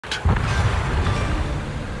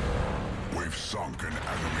We've sunk an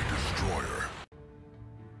enemy destroyer.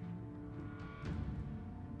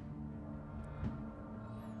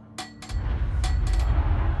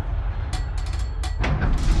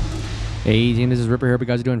 Hey team, this is Ripper here. Hope you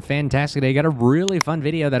guys are doing fantastic today. Got a really fun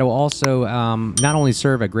video that will also not only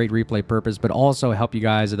serve a great replay purpose, but also help you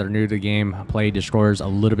guys that are new to the game play destroyers a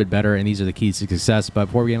little bit better, and these are the keys to success. But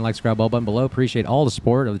before we get into, like, subscribe button below. Appreciate all the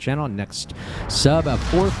support of the channel. Next sub of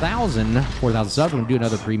 4,000 subs, we're going to do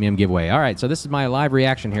another premium giveaway. All right, so this is my live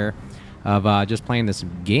reaction here of just playing this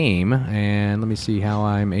game, and let me see how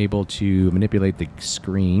I'm able to manipulate the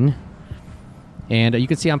screen. And you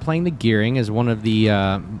can see I'm playing the Gearing as one of the,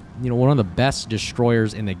 one of the best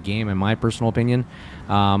destroyers in the game, in my personal opinion.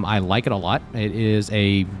 I like it a lot. It is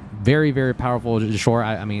a very, very powerful destroyer.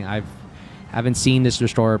 I mean, I haven't seen this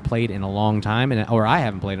destroyer played in a long time, or I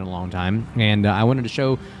haven't played in a long time. And I wanted to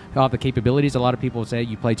show off the capabilities. A lot of people say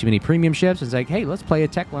you play too many premium ships. It's like, hey, let's play a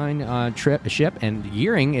tech line ship. And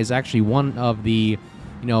Gearing is actually one of the,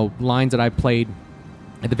 lines that I played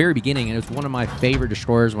at the very beginning, and it was one of my favorite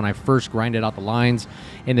destroyers when I first grinded out the lines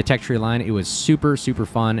in the tech tree line. It was super, super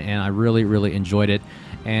fun, and I really, really enjoyed it,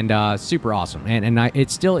 and super awesome. And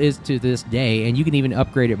it still is to this day, and you can even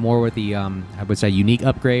upgrade it more with the, I would say, unique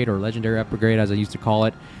upgrade or legendary upgrade, as I used to call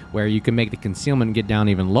it, where you can make the concealment get down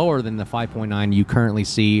even lower than the 5.9 you currently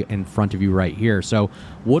see in front of you right here. So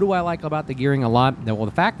what do I like about the Gearing a lot? Well,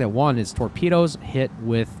 the fact that, one, is torpedoes hit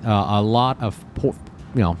with a lot of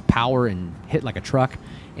power and hit like a truck,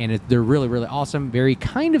 and they're really, really awesome. Very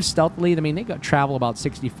kind of stealthily. I mean, they travel about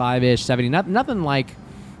 65-ish, 70. Nothing like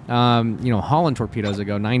Holland torpedoes that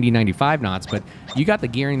go 90, 95 knots, but you got the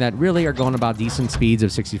Gearing that really are going about decent speeds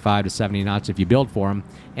of 65 to 70 knots if you build for them.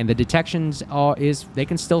 And the detections they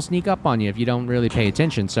can still sneak up on you if you don't really pay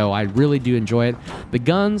attention. So I really do enjoy it. The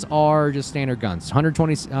guns are just standard guns,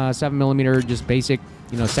 127 millimeter, just basic,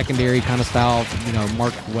 secondary kind of style,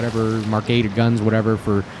 Mark 8 guns, whatever,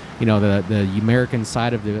 for the American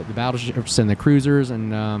side of the battleships and the cruisers,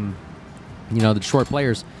 and the short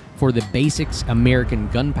players for the basics American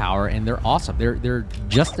gunpowder, and they're awesome. They're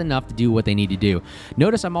just enough to do what they need to do.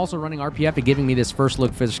 Notice I'm also running RPF and giving me this first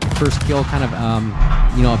look, first kill kind of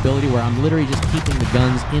ability, where I'm literally just keeping the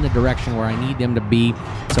guns in a direction where I need them to be,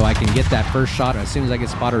 so I can get that first shot as soon as I get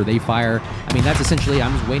spotted or they fire. I mean, that's essentially,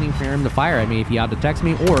 I'm just waiting for him to fire at me if he out-detects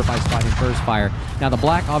me, or if I spot him first, fire. Now, the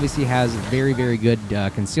black obviously has very, very good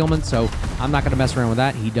concealment, so I'm not going to mess around with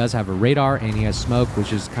that. He does have a radar, and he has smoke,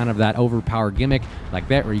 which is kind of that overpowered gimmick like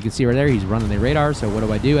that, where you can see right there, he's running the radar. So what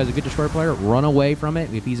do I do as a good destroyer player? Run away from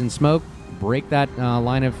it. If he's in smoke, break that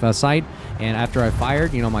line of sight, and after I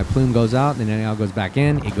fired, my plume goes out, and then it goes back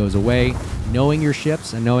in, it goes away. Knowing your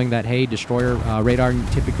ships and knowing that, hey, destroyer radar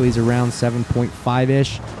typically is around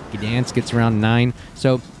 7.5-ish, Gdansk gets around 9.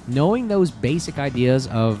 So knowing those basic ideas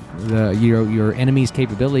of your enemy's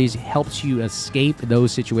capabilities helps you escape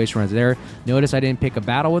those situations right there. Notice I didn't pick a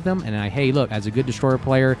battle with them, and hey, look, as a good destroyer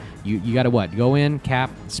player, you got to what? Go in, cap,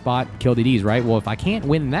 spot, kill DDs, right? Well, if I can't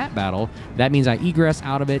win that battle, that means I egress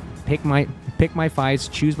out of it, pick my fights,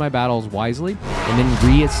 choose my battles wisely, and then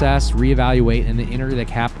reassess, reevaluate, and then enter the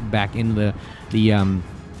cap back into the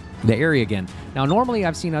area again. Now, normally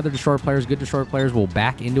I've seen other destroyer players, good destroyer players, will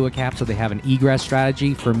back into a cap so they have an egress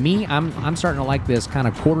strategy. For me, I'm starting to like this kind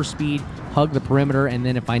of quarter speed, hug the perimeter, and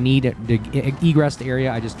then if I need to egress the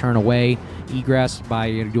area, I just turn away, egress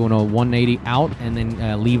by doing a 180 out, and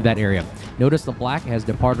then leave that area. Notice the black has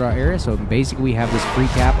departed our area, so basically we have this free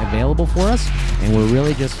cap available for us, and we're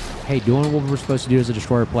really just, hey, doing what we're supposed to do as a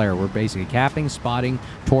destroyer player. We're basically capping, spotting,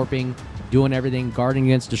 torping, doing everything, guarding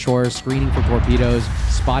against destroyers, screening for torpedoes,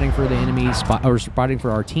 spotting for the enemy, spotting for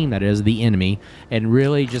our team, that is, the enemy, and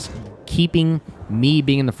really just keeping me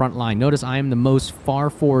being in the front line. Notice I am the most far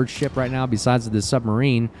forward ship right now, besides the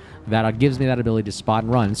submarine, that gives me that ability to spot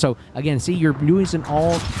and run. So, again, see, you're using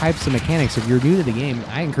all types of mechanics. If you're new to the game,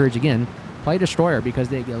 I encourage, again, play destroyer, because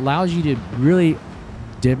it allows you to really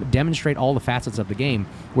demonstrate all the facets of the game,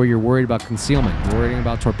 where you're worried about concealment, you're worrying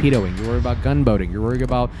about torpedoing, you're worried about gunboating, you're worried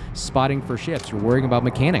about spotting for ships, you're worrying about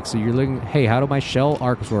mechanics. So you're looking, hey, how do my shell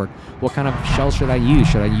arcs work? What kind of shell should I use?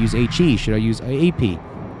 Should I use HE? Should I use AP?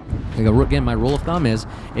 Again, my rule of thumb is,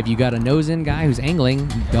 if you got a nose-in guy who's angling,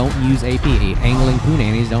 don't use AP. Angling poon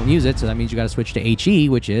annies, don't use it. So that means you got to switch to HE,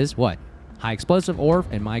 which is what? high explosive, or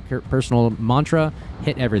in my personal mantra,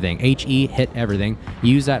 hit everything. HE, hit everything.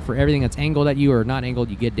 Use that for everything that's angled at you or not angled,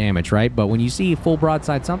 you get damage, right? But when you see full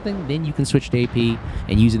broadside something, then you can switch to AP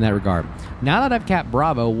and use in that regard. Now that I've capped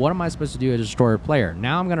Bravo, what am I supposed to do as a destroyer player?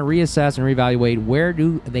 Now I'm going to reassess and reevaluate where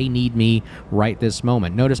do they need me right this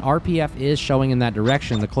moment. Notice RPF is showing in that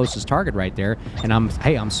direction, the closest target right there, and I'm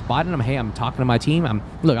spotting them. Hey, I'm talking to my team.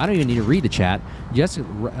 Look, I don't even need to read the chat. Just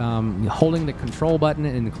holding the control button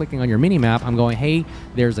and clicking on your mini map, I'm going, hey,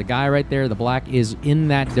 there's a guy right there. The black is in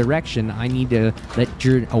that direction. I need to let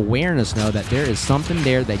your awareness know that there is something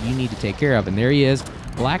there that you need to take care of. And there he is.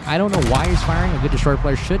 Black, I don't know why he's firing. A good destroyer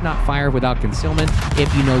player should not fire without concealment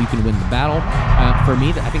if you know you can win the battle. For me,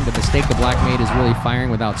 I think the mistake the black made is really firing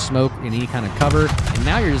without smoke in any kind of cover. And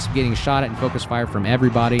now you're just getting shot at and focus fire from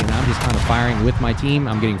everybody. And I'm just kind of firing with my team.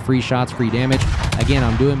 I'm getting free shots, free damage. Again,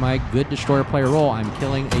 I'm doing my good destroyer player role. I'm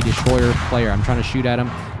killing a destroyer player. I'm trying to shoot at him.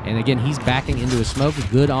 And again, he's backing into a smoke.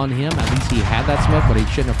 Good on him. At least he had that smoke, but he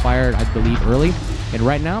shouldn't have fired, I believe, early. And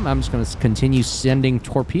right now, I'm just going to continue sending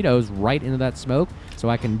torpedoes right into that smoke so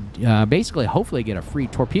I can basically, hopefully, get a free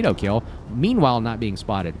torpedo kill, meanwhile not being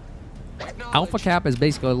spotted. Alpha Cap is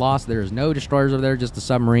basically lost. There's no destroyers over there, just a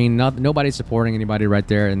submarine. Nobody's supporting anybody right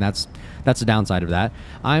there, and that's the downside of that.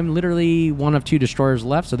 I'm literally one of 2 destroyers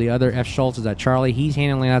left, so the other F. Schultz is at Charlie. He's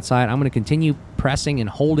handling that side. I'm going to continue pressing and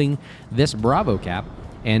holding this Bravo Cap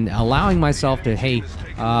and allowing myself to, hey,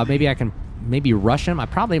 maybe I can rush him.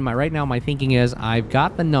 Right now my thinking is I've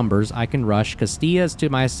got the numbers. I can rush. Castilla's to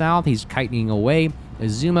my south. He's kiting away.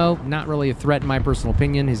 Izumo, not really a threat in my personal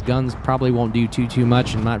opinion. His guns probably won't do too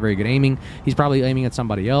much and not very good aiming. He's probably aiming at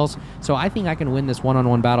somebody else. So I think I can win this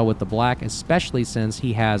one-on-one battle with the black, especially since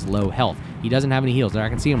he has low health. He doesn't have any heals. There, I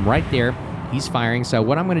can see him right there. He's firing. So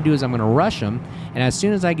what I'm going to do is I'm going to rush him, and as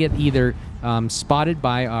soon as I get either spotted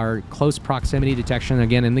by our close proximity detection,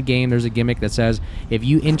 again in the game there's a gimmick that says if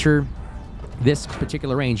you enter this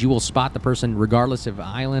particular range, you will spot the person regardless of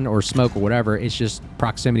island or smoke or whatever. It's just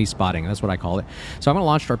proximity spotting. That's what I call it. So I'm going to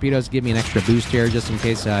launch torpedoes, give me an extra boost here just in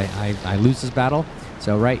case I lose this battle.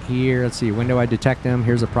 So right here, let's see, when do I detect him?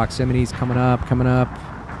 Here's the proximities coming up.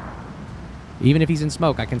 Even if he's in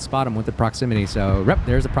smoke, I can spot him with the proximity. So,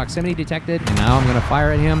 there's the proximity detected, and now I'm going to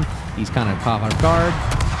fire at him. He's kind of caught off guard,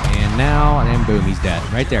 and then boom, he's dead.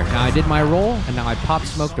 Right there. Now, I did my roll, and now I pop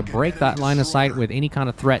smoke to break that line of sight with any kind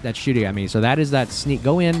of threat that's shooting at me. So that is that sneak.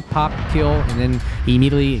 Go in, pop, kill, and then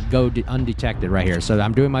immediately go undetected right here. So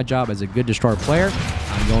I'm doing my job as a good destroyer player.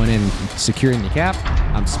 I'm going in, securing the cap.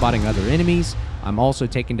 I'm spotting other enemies. I'm also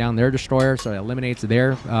taking down their destroyer, so it eliminates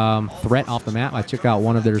their threat off the map. I took out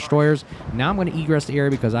one of their destroyers. Now I'm going to egress the area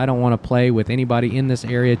because I don't want to play with anybody in this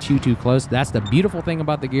area too close. That's the beautiful thing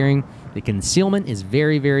about the gearing. The concealment is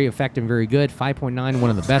very, very effective and very good. 5.9, one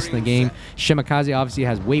of the best in the game. Shimakaze obviously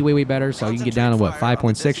has way better, so you can get down to, what,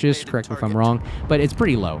 5.6? Just correct me if I'm wrong. But it's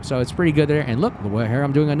pretty low, so it's pretty good there. And look, here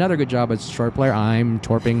I'm doing another good job as a short player. I'm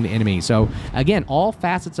torping the enemy. So, again, all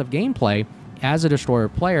facets of gameplay as a destroyer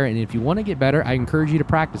player, and if you want to get better, I encourage you to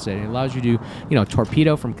practice it. It allows you to,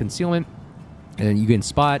 torpedo from concealment, and you can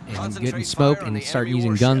spot and get in smoke and start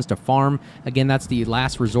using guns to farm. Again, that's the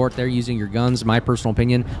last resort. They're using your guns, my personal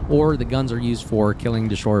opinion, or the guns are used for killing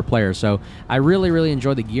destroyer players. So I really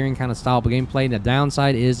enjoy the gearing kind of style of gameplay. And the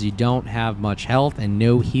downside is you don't have much health and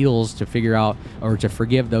no heals to figure out or to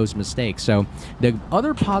forgive those mistakes. So the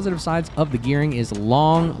other positive sides of the gearing is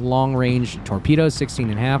long range torpedoes,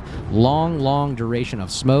 16.5, long duration of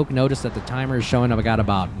smoke. Notice that the timer is showing up. I got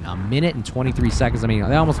about a minute and 23 seconds. I mean,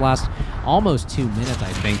 they almost last almost 2 minutes, I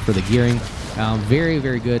think, for the gearing.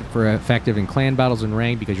 Very good for effective in clan battles and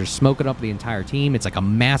ranked because you're smoking up the entire team. It's like a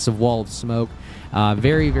massive wall of smoke.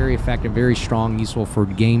 Very effective, very strong, useful for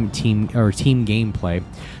team gameplay.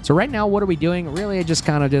 So right now, what are we doing? Really, just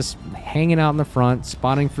hanging out in the front,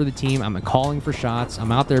 spotting for the team. I'm calling for shots.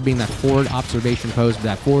 I'm out there being that forward observation post,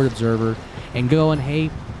 that forward observer, and going, hey,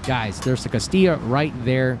 guys, there's the Castilla right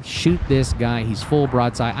there. Shoot this guy. He's full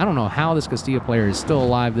broadside. I don't know how this Castilla player is still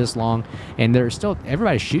alive this long, and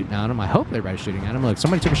everybody's shooting at him. I hope everybody's shooting at him. Look,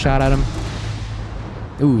 somebody took a shot at him.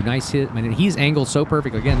 Ooh, nice hit. I mean, he's angled so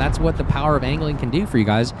perfect. Again, that's what the power of angling can do for you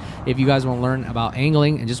guys. If you guys want to learn about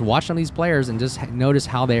angling and just watch some of these players and just notice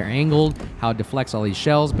how they're angled, how it deflects all these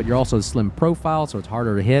shells, but you're also a slim profile, so it's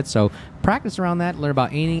harder to hit. So practice around that, learn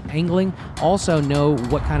about angling. Also know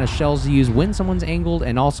what kind of shells to use when someone's angled,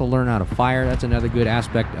 and also learn how to fire. That's another good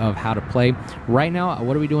aspect of how to play. Right now,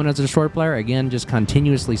 what are we doing as a destroyer player? Again, just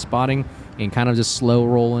continuously spotting and kind of just slow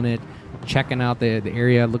rolling it. checking out the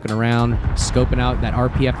area, looking around, scoping out. That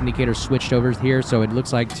RPF indicator switched over here, so it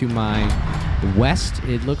looks like to my west,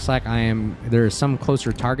 it looks like there's some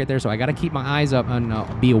closer target there, so I got to keep my eyes up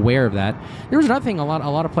and be aware of that. There was another thing a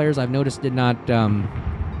lot of players I've noticed did not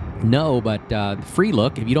know, but free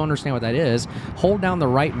look, if you don't understand what that is, hold down the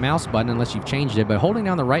right mouse button, unless you've changed it, but holding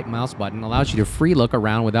down the right mouse button allows you to free look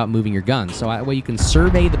around without moving your gun. So that way you can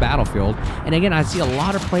survey the battlefield. And again, I see a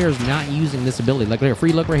lot of players not using this ability. Like there,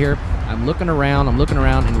 free look right here. I'm looking around,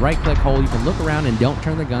 and right click hold, you can look around and don't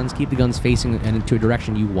turn the guns, keep the guns facing into a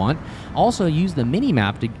direction you want. Also use the mini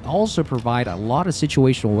map to also provide a lot of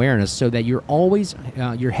situational awareness, so that you're always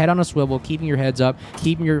your head on a swivel, keeping your heads up,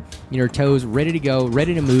 keeping your toes ready to go,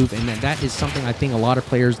 ready to move. And that is something I think a lot of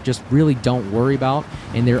players just really don't worry about,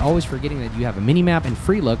 and they're always forgetting that you have a mini map and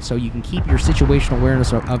free look, so you can keep your situational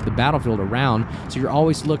awareness of the battlefield around. So you're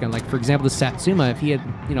always looking. Like for example, the Satsuma, if he had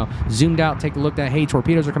zoomed out, take a look at, hey,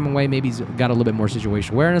 torpedoes are coming away, maybe he's got a little bit more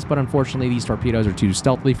situational awareness, but unfortunately these torpedoes are too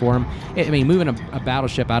stealthy for him. I mean, moving a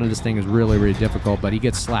battleship out of this thing is really, really difficult, but he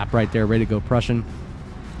gets slapped right there, ready to go Prussian.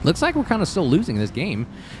 Looks like we're kind of still losing this game.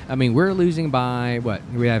 I mean, we're losing by, what?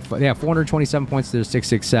 They have 427 points to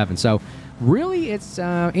 667. So really, it's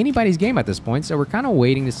anybody's game at this point. So we're kind of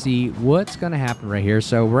waiting to see what's going to happen right here.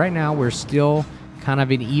 So right now, we're still kind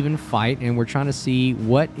of an even fight, and we're trying to see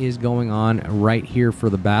what is going on right here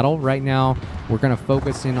for the battle. Right now, we're going to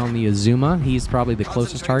focus in on the Azuma. He's probably the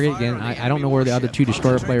closest target. Again, I don't know where the other two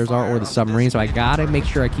destroyer players are or the submarine, so I got to make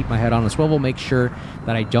sure I keep my head on a swivel, make sure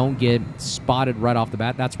that I don't get spotted right off the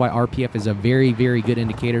bat. That's why RPF is a very, very good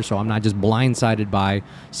indicator, so I'm not just blindsided by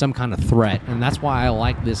some kind of threat. And that's why I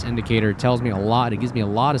like this indicator. It tells me a lot. It gives me a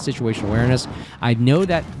lot of situational awareness. I know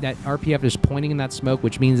that RPF is pointing in that smoke,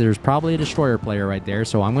 which means there's probably a destroyer player right there.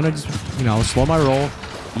 So I'm going to just, slow my roll,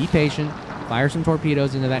 be patient, fire some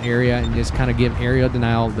torpedoes into that area, and just kind of give aerial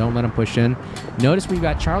denial. Don't let them push in. Notice we've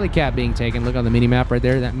got Charlie Cap being taken. Look on the mini map right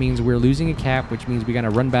there. That means we're losing a cap, which means we got to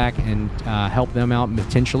run back and help them out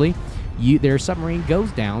potentially. Their submarine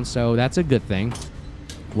goes down, so that's a good thing.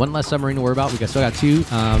 One less submarine to worry about. We still got two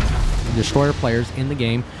destroyer players in the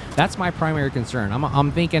game. That's my primary concern.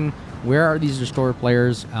 I'm thinking, where are these destroyer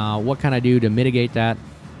players? What can I do to mitigate that?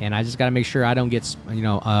 And I just got to make sure I don't get,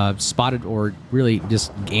 spotted or really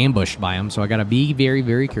just ambushed by them. So I got to be very,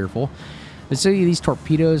 very careful. Let's see these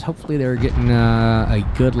torpedoes. Hopefully they're getting a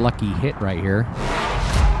good lucky hit right here.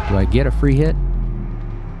 Do I get a free hit?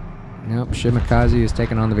 Nope. Shimakaze is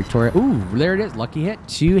taking on the Victoria. Ooh, there it is. Lucky hit.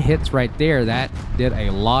 2 hits right there. That did a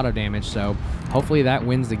lot of damage. So hopefully that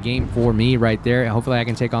wins the game for me right there. Hopefully I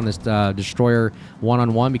can take on this destroyer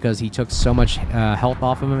one-on-one, because he took so much health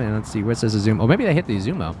off of him. And let's see, what's this Azuma? Oh, maybe they hit the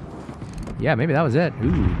Azuma. Yeah, maybe that was it.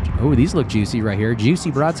 Ooh, these look juicy right here.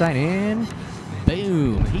 Juicy broadside, and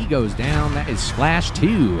boom, he goes down. That is Splash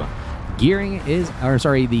 2.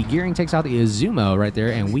 The Gearing takes out the Azuma right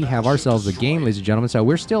there, and we have ourselves a game, ladies and gentlemen. So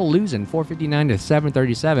we're still losing 459 to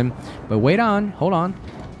 737, but hold on.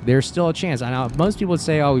 There's still a chance. I know most people would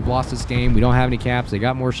say, oh, we've lost this game. We don't have any caps. They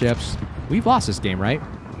got more ships. We've lost this game, right?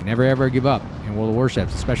 Never, ever give up in World of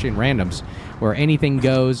Warships, especially in randoms, where anything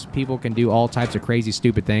goes. People can do all types of crazy,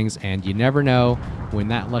 stupid things, and you never know when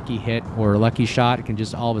that lucky hit or lucky shot can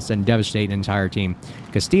just all of a sudden devastate an entire team.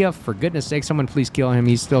 Castilla, for goodness sake, someone please kill him.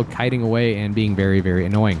 He's still kiting away and being very, very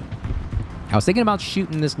annoying. I was thinking about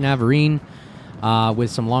shooting this Navarine with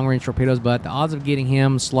some long-range torpedoes, but the odds of getting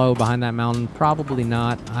him slow behind that mountain, probably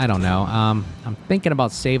not. I don't know. I'm thinking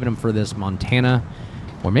about saving him for this Montana,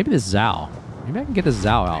 or maybe this Zao. Maybe I can get this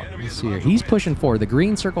Zao out. Let's see here. He's pushing forward. The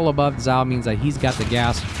green circle above Zao means that he's got the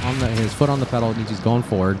gas on his foot on the pedal. It means he's going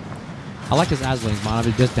forward. I like this Aslink mod.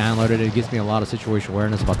 I just downloaded it. It gives me a lot of situational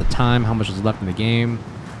awareness about the time, how much is left in the game.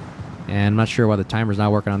 And I'm not sure why the timer's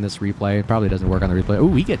not working on this replay. It probably doesn't work on the replay.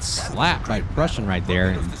 Oh, he gets slapped by Prussian right there.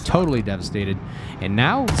 And totally devastated. And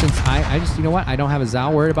now, since I just, you know what? I don't have a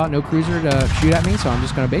Zao worried about, no cruiser to shoot at me, so I'm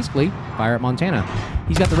just going to basically fire at Montana.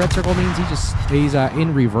 He's got the red circle, means he's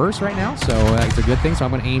in reverse right now, so it's a good thing. So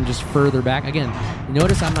I'm going to aim just further back. Again,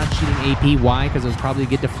 notice I'm not shooting AP. Why? Because it'll probably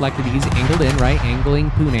get deflected. He's angled in, right?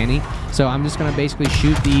 Angling Punani. So I'm just going to basically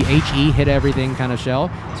shoot the HE, hit everything kind of shell.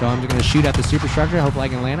 So I'm just going to shoot at the superstructure. Hopefully I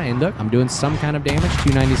can land it. And look, I'm doing some kind of damage,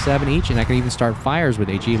 297 each, and I can even start fires with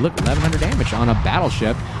HE. Look, 1100 damage on a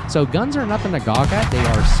battleship. So guns are nothing to gawk at. They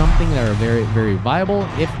are something that are very, very viable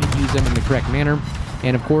if you use them in the correct manner.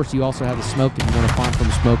 And of course, you also have the smoke if you want to farm from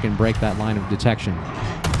smoke and break that line of detection.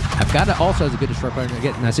 I've got to also, as a good destroyer player,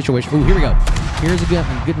 get in a situation. Oh, here we go. Here's a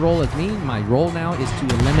good roll as me. My role now is to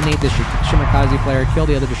eliminate this Shimakaze player, kill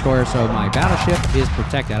the other destroyer, so my battleship is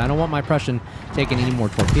protected. I don't want my Prussian taking any more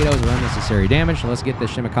torpedoes or unnecessary damage, so let's get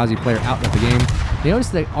this Shimakaze player out of the game. You notice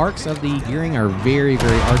the arcs of the gearing are very,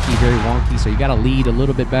 very archy, very wonky, so you got to lead a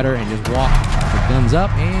little bit better and just walk the guns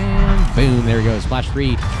up, and boom, there we go. Splash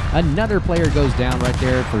 3. Another player goes down right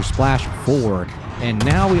there for Splash 4. And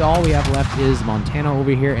now all we have left is Montana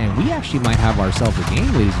over here, and we actually might have ourselves a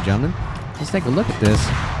game, ladies and gentlemen. Let's take a look at this.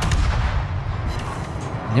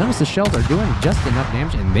 Notice the shells are doing just enough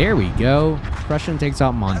damage, and there we go. Prussian takes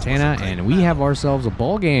out Montana, and we have ourselves a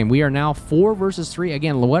ball game. We are now 4 versus 3.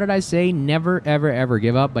 Again, what did I say? Never, ever, ever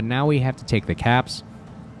give up, but now we have to take the caps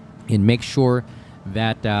and make sure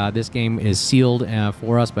that this game is sealed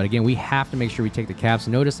for us. But again, we have to make sure we take the caps.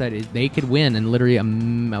 Notice that they could win in literally,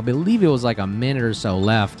 I believe it was like a minute or so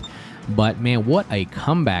left. But man, what a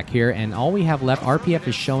comeback here. And all we have left, RPF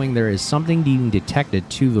is showing there is something being detected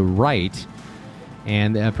to the right.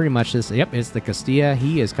 And pretty much this, yep, it's the Castilla.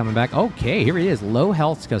 He is coming back. Okay, here he is. Low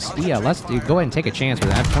health Castilla. Let's go ahead and take a chance with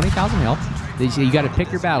that. 20,000 health. You got to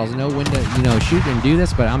pick your battles. Know when to, shoot and do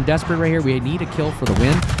this. But I'm desperate right here. We need a kill for the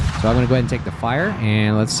win. So I'm going to go ahead and take the fire.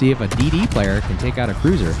 And let's see if a DD player can take out a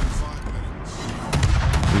cruiser.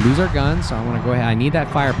 We lose our guns, so I'm going to go ahead. I need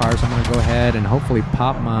that firepower, so I'm going to go ahead and hopefully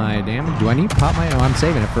pop my damage. Do I need to pop my... No, I'm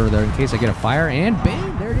saving it further in case I get a fire. And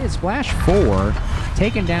bang, there it is. Splash 4.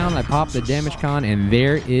 Taken down. I pop the damage con, and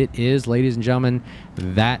there it is, ladies and gentlemen.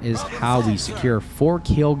 That is how we secure a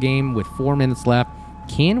 4-kill game with 4 minutes left.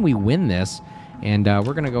 Can we win this? And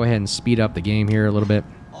we're going to go ahead and speed up the game here a little bit.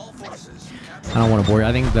 I don't want to bore you.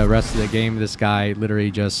 I think the rest of the game, this guy literally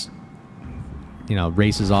just...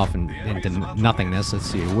 races off into nothingness. Let's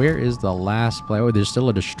see. Where is the last player? Oh, there's still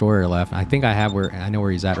a destroyer left. I think I know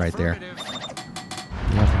where he's at right there.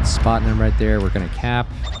 Yep, I'm spotting him right there. We're going to cap.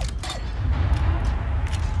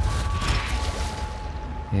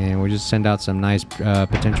 And we'll just send out some nice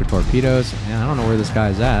potential torpedoes. And I don't know where this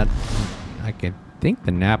guy's at. I can think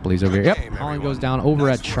the Napoli's over here. Yep, Holland goes down over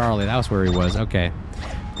at Charlie. That was where he was. Okay.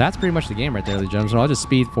 That's pretty much the game right there, ladies and gentlemen. So I'll just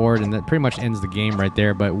speed forward, and that pretty much ends the game right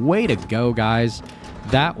there. But way to go, guys.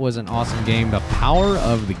 That was an awesome game. The power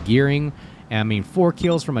of the gearing. I mean, 4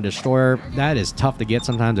 kills from a destroyer. That is tough to get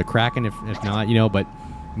sometimes. A Kraken, if not, But,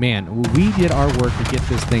 man, we did our work to get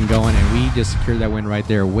this thing going, and we just secured that win right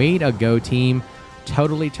there. Way to go, team.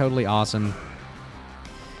 Totally, totally awesome.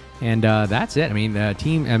 And that's it. I mean, the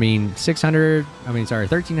team,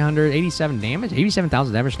 1,387 damage.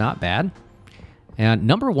 87,000 damage, not bad. And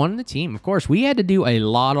number 1 in the team. Of course, we had to do a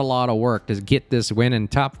lot of work to get this win.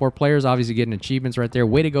 And top 4 players obviously getting achievements right there.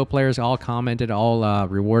 Way to go, players. All commented, all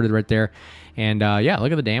rewarded right there. And yeah,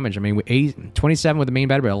 look at the damage. I mean, 27 with the main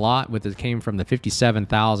battery, but a lot with it came from the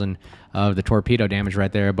 57,000 of the torpedo damage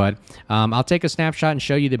right there. But I'll take a snapshot and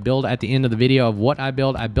show you the build at the end of the video of what I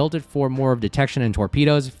built. I built it for more of detection and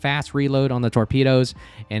torpedoes, fast reload on the torpedoes,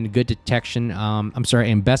 and good detection.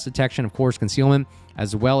 And best detection, of course, concealment,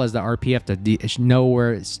 as well as the RPF to know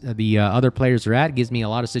where the other players are at. It gives me a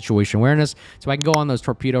lot of situation awareness, so I can go on those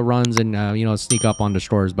torpedo runs and sneak up on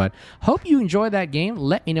destroyers. But hope you enjoyed that game.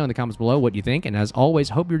 Let me know in the comments below what you think. And as always,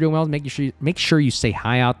 hope you're doing well. Make sure you say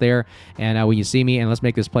hi out there, and when you see me, and let's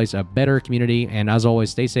make this place a better community. And as always,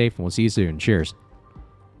 stay safe, and we'll see you soon. Cheers.